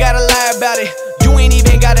even gotta lie about it, you ain't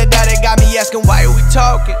even gotta doubt it. Got me asking, why are we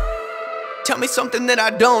talking? Tell me something that I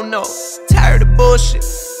don't know. Tired of bullshit.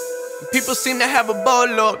 People seem to have a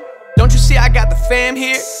boatload. Don't you see I got the fam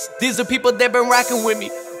here? These are people that been rocking with me.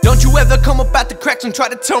 Don't you ever come up out the cracks and try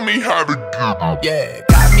to tell me how to do it. Yeah,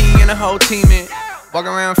 got me and a whole team in. Walking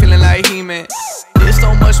around feeling like He-Man. There's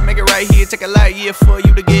so much, make it right here. Take a light year for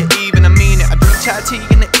you to get even. I mean it. I drink chai tea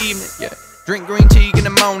in the evening. Yeah, drink green tea in the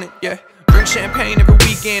morning. Yeah, drink champagne every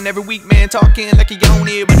weekend. Every week, man, talking like you own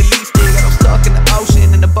it, but at least they got them stuck in the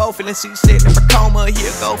ocean. In the boat, feeling seasick. Never coma,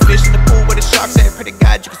 here go fish in the pool where the sharks at. Pray to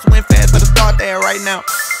God you can swim fast, better start there right now.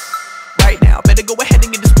 Right now, better go ahead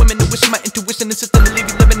and get this women to wish my intuition and system to leave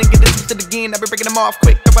you living and get it twisted again. I be breaking them off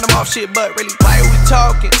quick, dropping them off shit, but really, why are we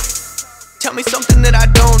talking? Tell me something that I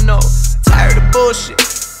don't know. Tired of bullshit.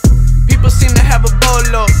 People seem to have a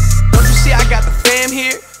boatload. Don't you see I got the fam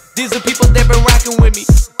here? These are people that been rocking with me.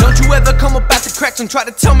 Don't you you ever come up out the cracks and try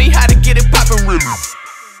to tell me how to get it poppin' really?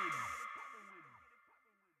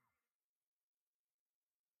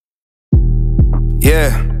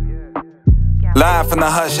 Yeah, live from the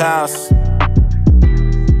Hush House.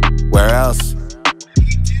 Where else?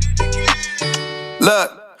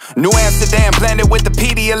 Look, New Amsterdam blended with the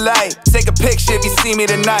Pedialyte. Take a picture if you see me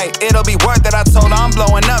tonight. It'll be worth it, I told her I'm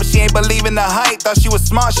blowing up. She ain't believing the hype. Thought she was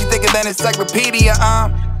smart, she thicker than encyclopedia,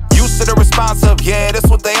 Used to the response of, yeah, that's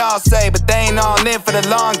what they all say. But they ain't all in for the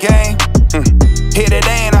long game. Here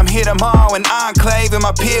today and I'm here tomorrow. An enclave in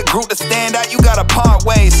my peer group to stand out. You gotta part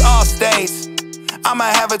ways, all states. I'ma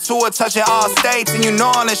have a tour touching all states. And you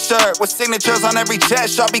know on this shirt, with signatures on every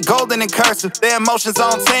chest, Sharpie golden in cursive. Their emotions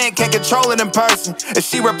on 10, can't control it in person. If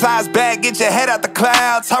she replies back, get your head out the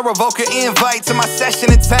clouds. I revoke her invite to my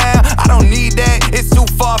session in town. I don't need that, it's too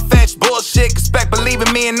far-fetched bullshit. Expect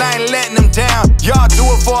believing me and I ain't letting them down. Y'all do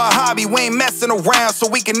it for a hobby, we ain't messing around. So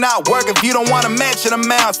we cannot work if you don't wanna mention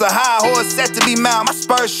amounts. The high horse set to be mount, my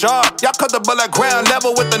spurs sharp. Y'all comfortable at ground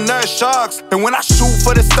level with the nurse sharks. And when I shoot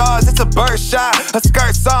for the stars, it's a bird shot. Her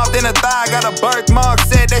skirt soft in her thigh, got a birthmark.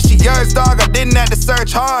 Said that she yours, dog, I didn't have to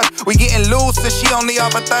search hard. We getting loose and she only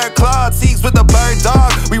off a third claw. Teagues with a bird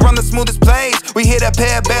dog, we run the smoothest plays. We hit a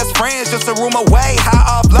pair of best friends, just a room away.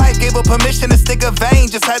 High off life, gave her permission to stick a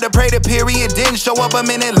vein. Just had to pray the period didn't show up a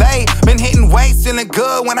minute late. Been hitting weights, feeling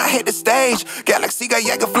good when I hit the stage. Galaxy got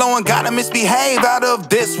Jaeger flowing, gotta misbehave. Out of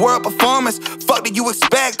this world performance, fuck did you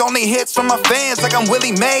expect? Only hits from my fans like I'm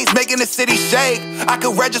Willie Mays, making the city shake. I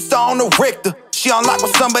could register on the Richter. She on lock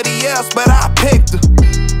with somebody else, but I picked her.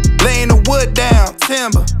 Laying the wood down,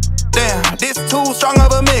 timber. Damn, this too strong of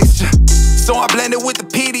a mixture. So I blended with the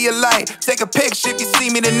Pedialyte. Take a picture if you see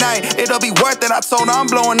me tonight. It'll be worth it, I told her I'm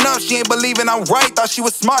blowing up. She ain't believing I'm right. Thought she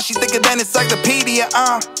was smart, she thicker than encyclopedia,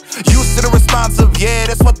 Used to the response of, yeah,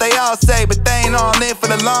 that's what they all say. But they ain't all in for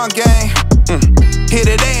the long game. Here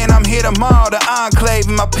today and I'm here tomorrow. The enclave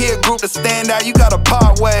in my peer group to stand out. You gotta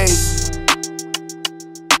part ways.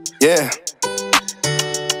 Yeah.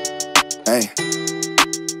 Hey.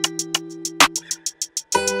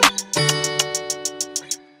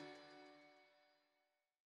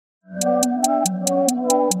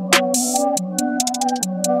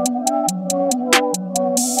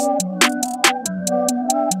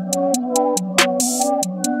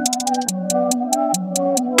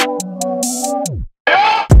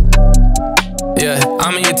 Yeah,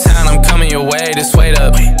 I'm in your town, I'm coming your way, just wait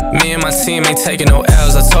up. Me and my team ain't taking no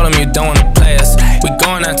L's. I told them you don't wanna play us. We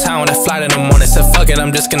going downtown with a flight in the morning. Said fuck it,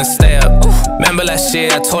 I'm just gonna stay up. Remember last year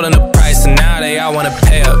I told them the price, and now they all wanna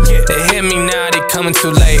pay up. They hit me now, they coming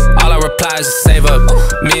too late. All I reply is just save up.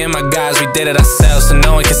 Me and my guys, we did it ourselves, so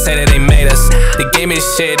no one can say that they made us. They gave me the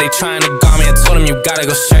shit, they trying to guard me. I told them you gotta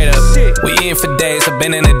go straight up. We eating for days, I've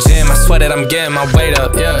been in the gym. I swear that I'm getting my weight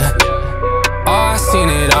up. Yeah. Oh, I seen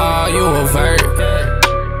it all, you avert.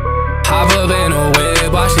 Hop up in a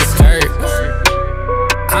whip, watch your skirt.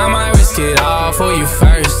 I might risk it all for you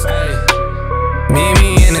first. Meet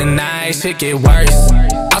me in the night, shit get worse.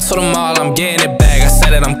 I told them all I'm getting it back. I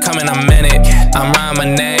said that I'm coming, I'm in it. I'm writing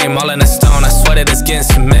my name all in the stone. I swear that it's getting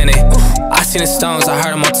cemented. I seen the stones, I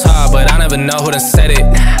heard them on top, but I never know who done said it.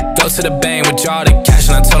 Go to the bank, withdraw the cash,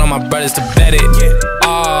 and I told all my brothers to bet it.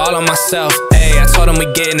 All on myself, ayy, I told them we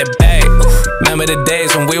getting it back. Remember the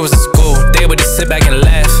days when we was in school, they would just sit back and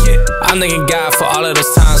laugh. I'm thanking God for all of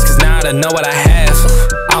those times, cause now I know what I have.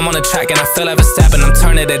 I'm on the track and I feel like it's stepping, I'm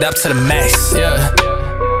turning it up to the max. Yeah.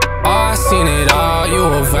 Oh, I seen it all, you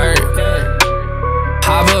avert.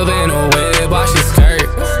 Hop up in a whip, watch your skirt.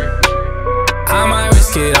 I might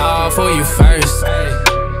risk it all for you first.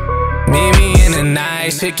 Meet me in the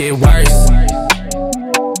night, shit get worse.